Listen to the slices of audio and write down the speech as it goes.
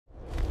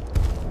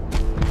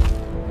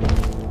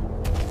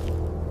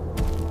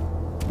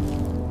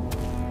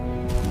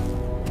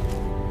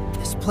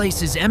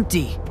place is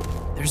empty.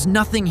 There's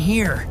nothing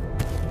here.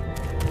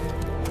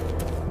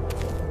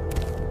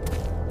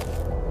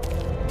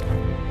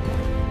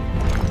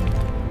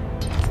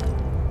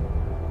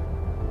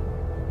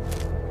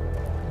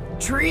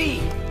 Tree!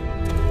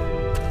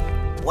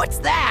 What's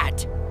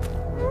that?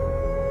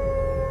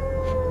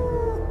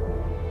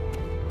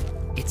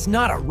 It's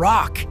not a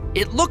rock.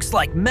 It looks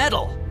like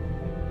metal.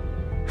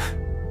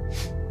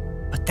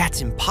 But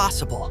that's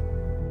impossible.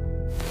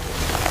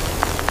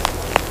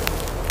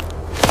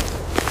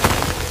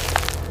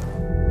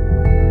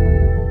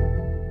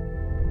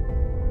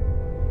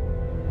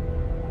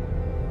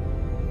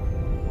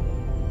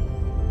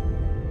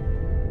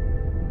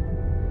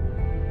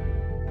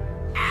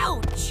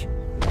 Ouch!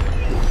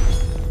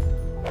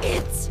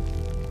 It's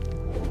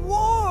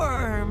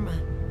warm.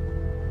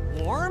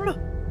 Warm?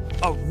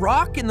 A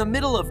rock in the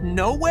middle of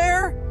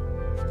nowhere?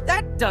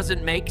 That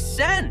doesn't make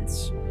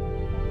sense.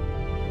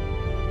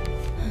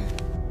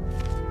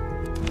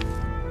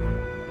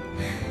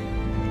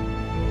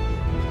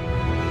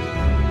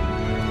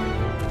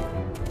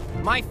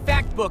 My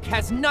fact book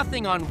has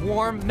nothing on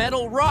warm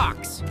metal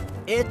rocks.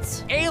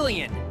 It's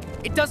alien.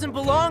 It doesn't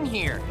belong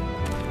here.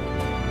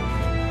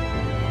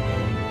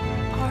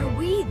 Are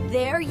we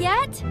there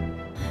yet?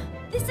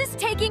 This is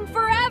taking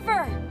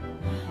forever.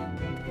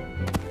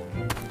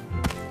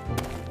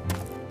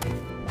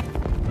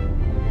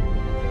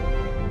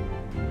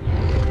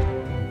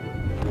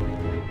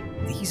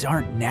 These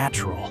aren't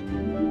natural.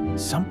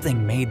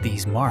 Something made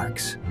these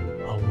marks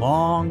a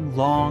long,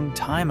 long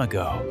time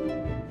ago.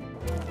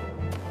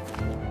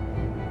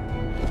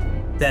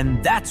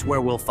 Then that's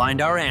where we'll find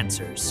our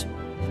answers.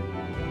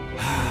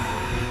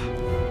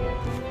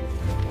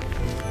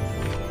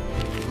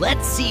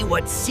 Let's see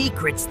what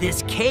secrets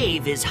this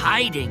cave is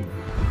hiding.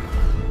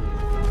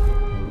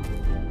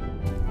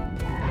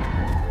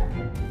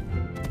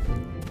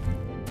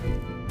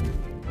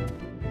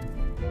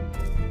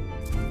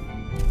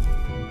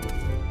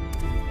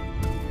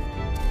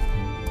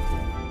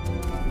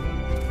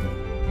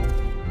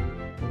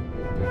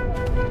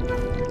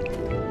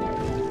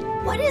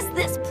 What is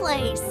this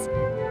place?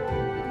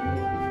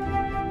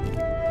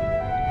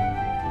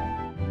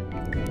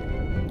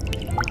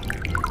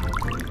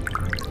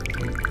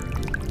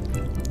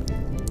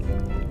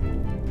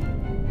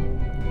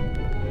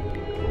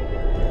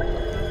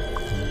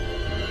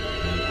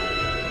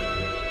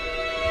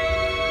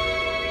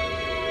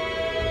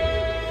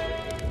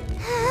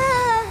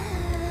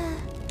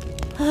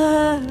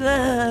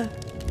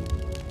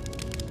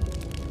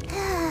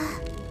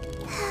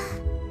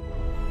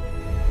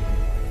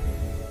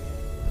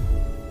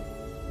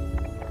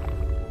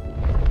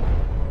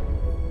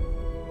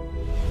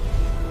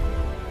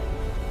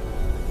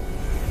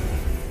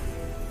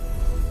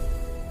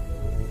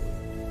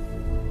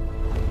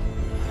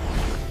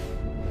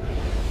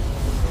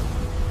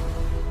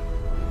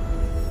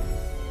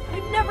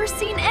 Never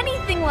seen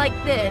anything like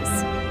this.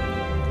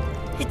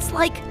 It's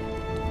like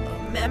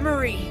a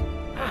memory.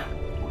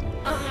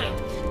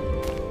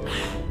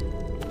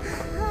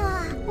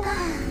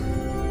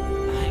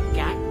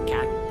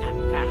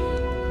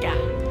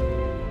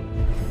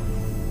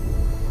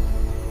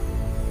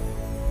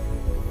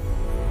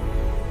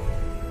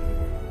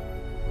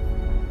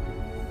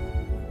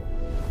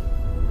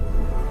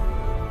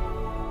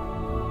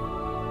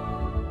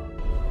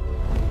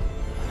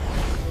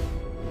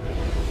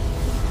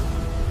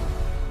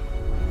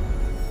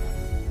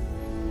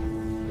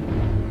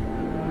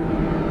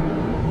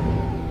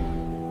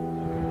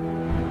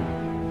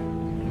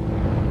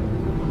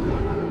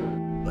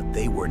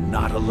 They were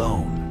not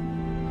alone,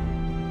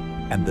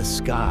 and the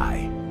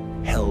sky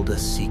held a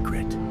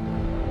secret.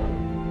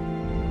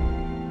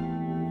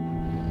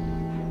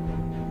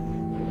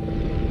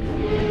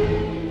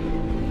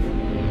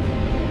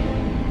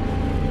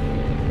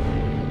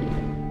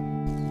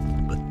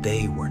 But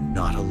they were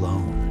not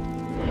alone,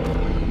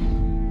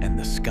 and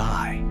the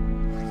sky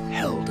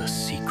held a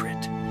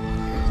secret.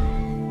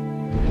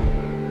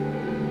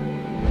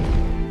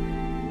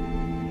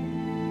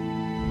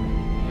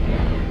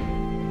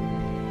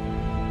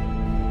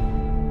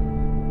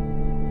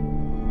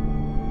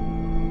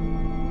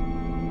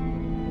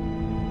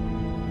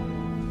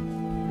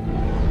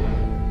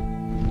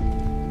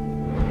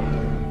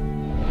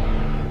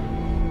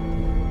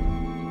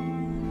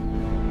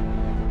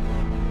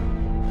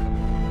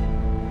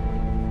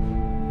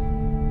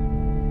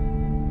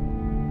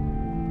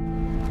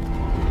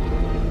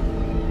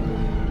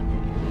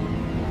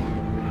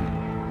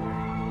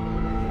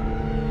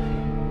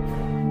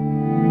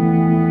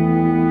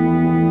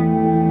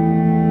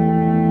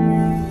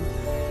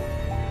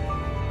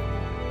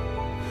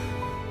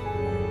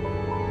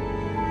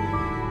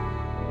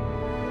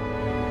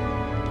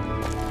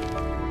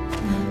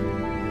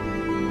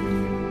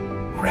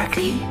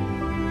 Rexy?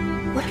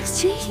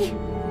 Rexy?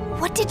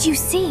 What did you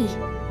see?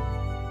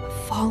 A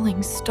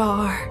falling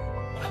star.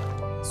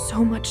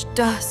 So much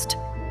dust.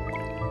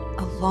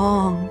 A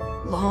long,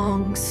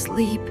 long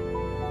sleep.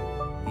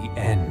 The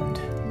end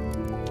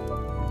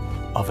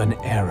of an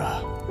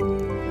era.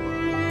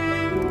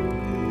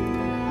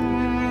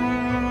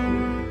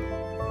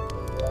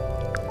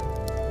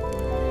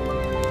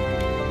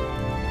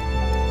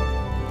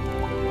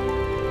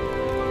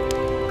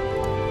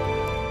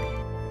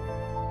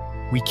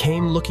 We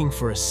came looking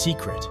for a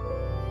secret,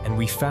 and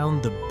we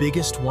found the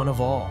biggest one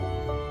of all.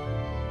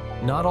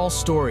 Not all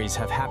stories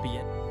have happy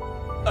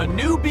endings. A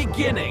new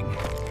beginning.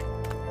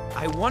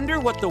 I wonder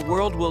what the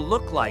world will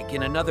look like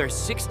in another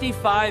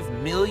 65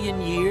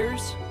 million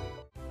years?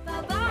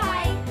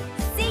 Bye-bye.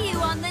 See you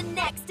on the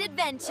next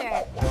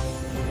adventure.